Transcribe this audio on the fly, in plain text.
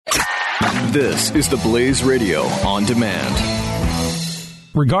This is the Blaze Radio on demand.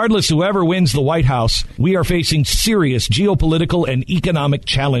 Regardless whoever wins the White House, we are facing serious geopolitical and economic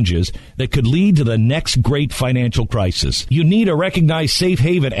challenges that could lead to the next great financial crisis. You need a recognized safe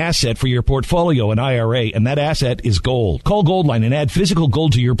haven asset for your portfolio and IRA, and that asset is gold. Call Goldline and add physical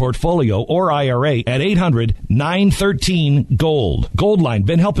gold to your portfolio or IRA at 800-913-GOLD. Goldline,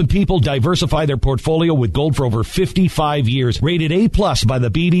 been helping people diversify their portfolio with gold for over 55 years. Rated A+ by the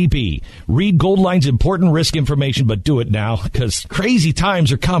BBB. Read Goldline's important risk information, but do it now, because crazy times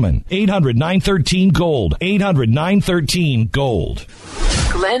are coming. 800-913-GOLD. 800-913-GOLD.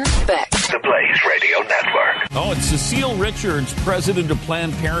 Glenn Beck. The Blaze Radio Network. Oh, and Cecile Richards, president of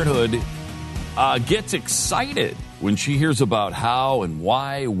Planned Parenthood, gets excited when she hears about how and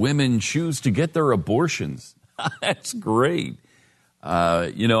why women choose to get their abortions. That's great.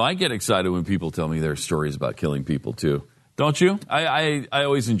 I get excited when people tell me their stories about killing people, too. Don't you? I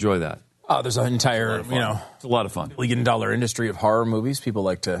always enjoy that. Oh, there's an entire, it's a lot of fun. $1 billion industry of horror movies. People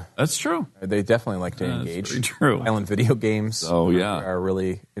like to. That's true. They definitely like to engage. That's very true. Violent video games. Oh, yeah. Are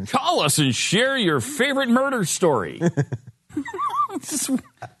really interesting. Call us and share your favorite murder story.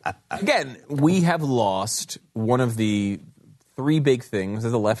 Again, we have lost one of the three big things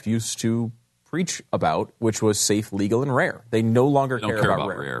that the left used to preach about, which was safe, legal, and rare. They no longer care about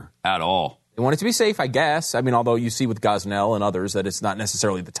rare at all. They want it to be safe, I guess. I mean, although you see with Gosnell and others that it's not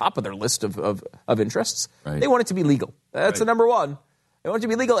necessarily the top of their list of interests. Right. They want it to be legal. That's the number one. They want it to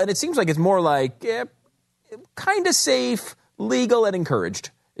be legal, and it seems like it's more like kind of safe, legal, and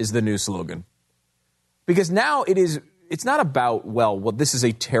encouraged is the new slogan. Because now it's not about, well, this is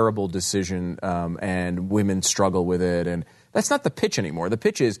a terrible decision and women struggle with it, and that's not the pitch anymore. The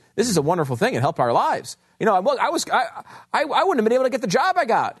pitch is, this is a wonderful thing. It helped our lives. I wouldn't have been able to get the job I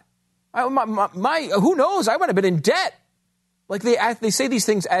got. Who knows? I would have been in debt. Like they say these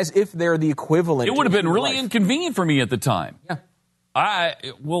things as if they're the equivalent. It would have been really inconvenient for me at the time. Yeah. I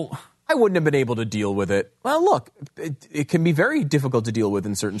wouldn't have been able to deal with it. Well, look, it can be very difficult to deal with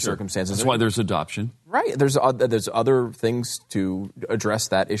in certain circumstances. That's why there's adoption. Right. There's other things to address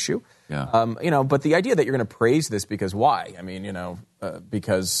that issue. Yeah. But the idea that you're going to praise this because why? I mean,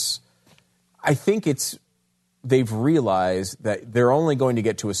 because I think they've realized that they're only going to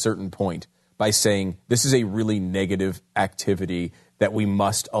get to a certain point by saying this is a really negative activity that we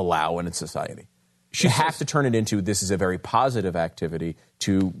must allow in a society. You have to turn it into this is a very positive activity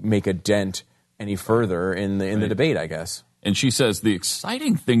to make a dent any further in the debate, I guess. And she says the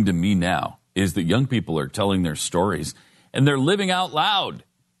exciting thing to me now is that young people are telling their stories and they're living out loud.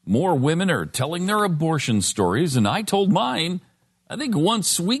 More women are telling their abortion stories, and I told mine. I think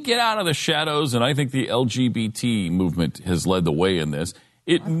once we get out of the shadows, and I think the LGBT movement has led the way in this,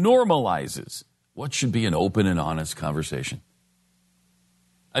 it normalizes what should be an open and honest conversation.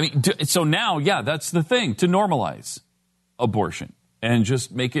 I mean, so now, that's the thing, to normalize abortion and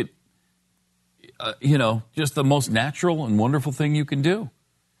just make it, just the most natural and wonderful thing you can do.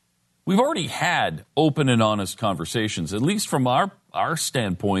 We've already had open and honest conversations, at least from our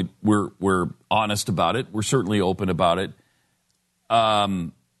standpoint. We're honest about it. We're certainly open about it.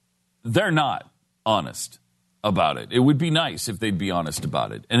 They're not honest about it. It would be nice if they'd be honest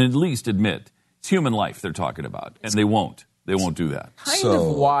about it and at least admit it's human life they're talking about, and they won't. They won't do that. Kind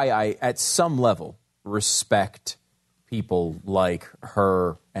of why I, at some level, respect people like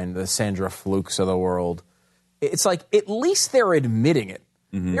her and the Sandra Flukes of the world. It's like at least they're admitting it.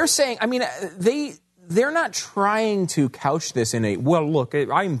 Mm-hmm. They're saying, I mean, they're not trying to couch this in a, well, look,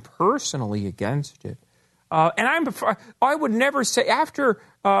 I'm personally against it. And I would never say after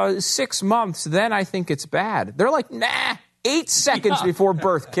 6 months, then I think it's bad. They're like, nah, 8 seconds before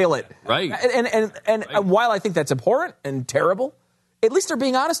birth, kill it. Right. And while I think that's abhorrent and terrible, at least they're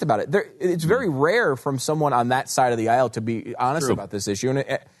being honest about it. It's very rare from someone on that side of the aisle to be honest about this issue.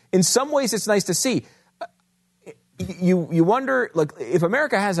 And in some ways, it's nice to see. You wonder, like, if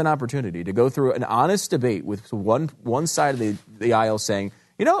America has an opportunity to go through an honest debate with one side of the aisle saying,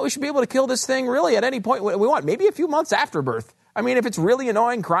 we should be able to kill this thing really at any point we want, maybe a few months after birth. I mean, if it's really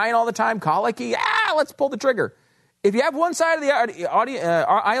annoying, crying all the time, colicky, let's pull the trigger. If you have one side of the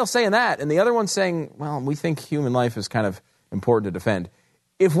aisle saying that and the other one saying, well, we think human life is kind of important to defend,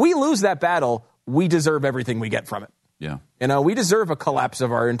 if we lose that battle, we deserve everything we get from it. Yeah. We deserve a collapse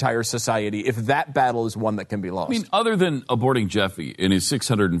of our entire society if that battle is one that can be lost. I mean, other than aborting Jeffy in his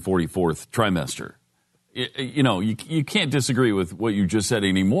 644th trimester, you can't disagree with what you just said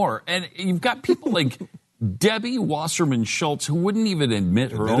anymore. And you've got people like Debbie Wasserman Schultz who wouldn't even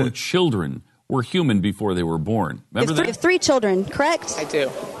admit her own children were human before they were born. Remember that? You have 3 children, correct? I do.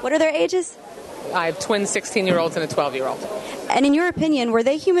 What are their ages? I have twin 16-year-olds and a 12-year-old. And in your opinion, were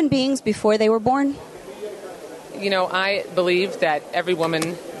they human beings before they were born? I believe that every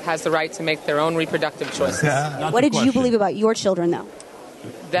woman has the right to make their own reproductive choices. What did you believe about your children, though?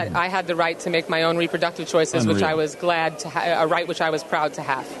 That I had the right to make my own reproductive choices, which I was glad to have, a right which I was proud to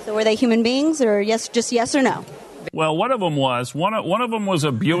have. So were they human beings, or just yes or no? Well, one of them was. One of them was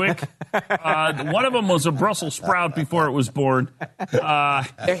a Buick. One of them was a Brussels sprout before it was born.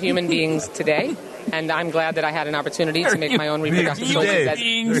 They're human beings today, and I'm glad that I had an opportunity to make my own reproductive choices. They're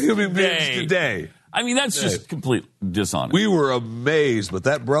human beings today. I mean, that's just complete dishonest. We were amazed, but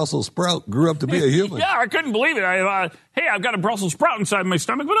that Brussels sprout grew up to be a human. Yeah, I couldn't believe it. Hey, I've got a Brussels sprout inside my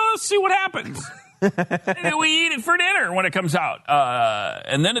stomach, but let's see what happens. And we eat it for dinner when it comes out.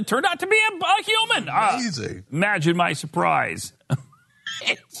 And then it turned out to be a human. Amazing. Imagine my surprise.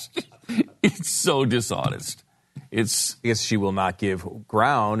 It's so dishonest. I guess she will not give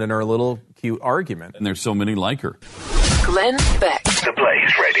ground in her little cute argument. And there's so many like her. Glenn Beck. The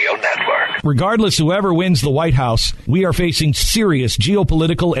Blaze Radio Network. Regardless whoever wins the White House, we are facing serious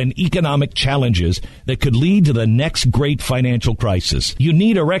geopolitical and economic challenges that could lead to the next great financial crisis. You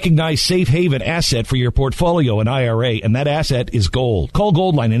need a recognized safe haven asset for your portfolio and IRA, and that asset is gold. Call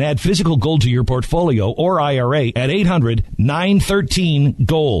Goldline and add physical gold to your portfolio or IRA at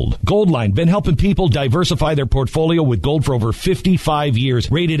 800-913-GOLD. Goldline, been helping people diversify their portfolio with gold for over 55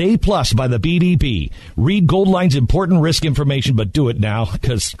 years. Rated A+ by the BBB. Read Goldline's important risk information, but do it now,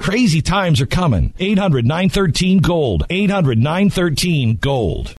 because crazy times are coming. 800-913-GOLD. 800-913-GOLD.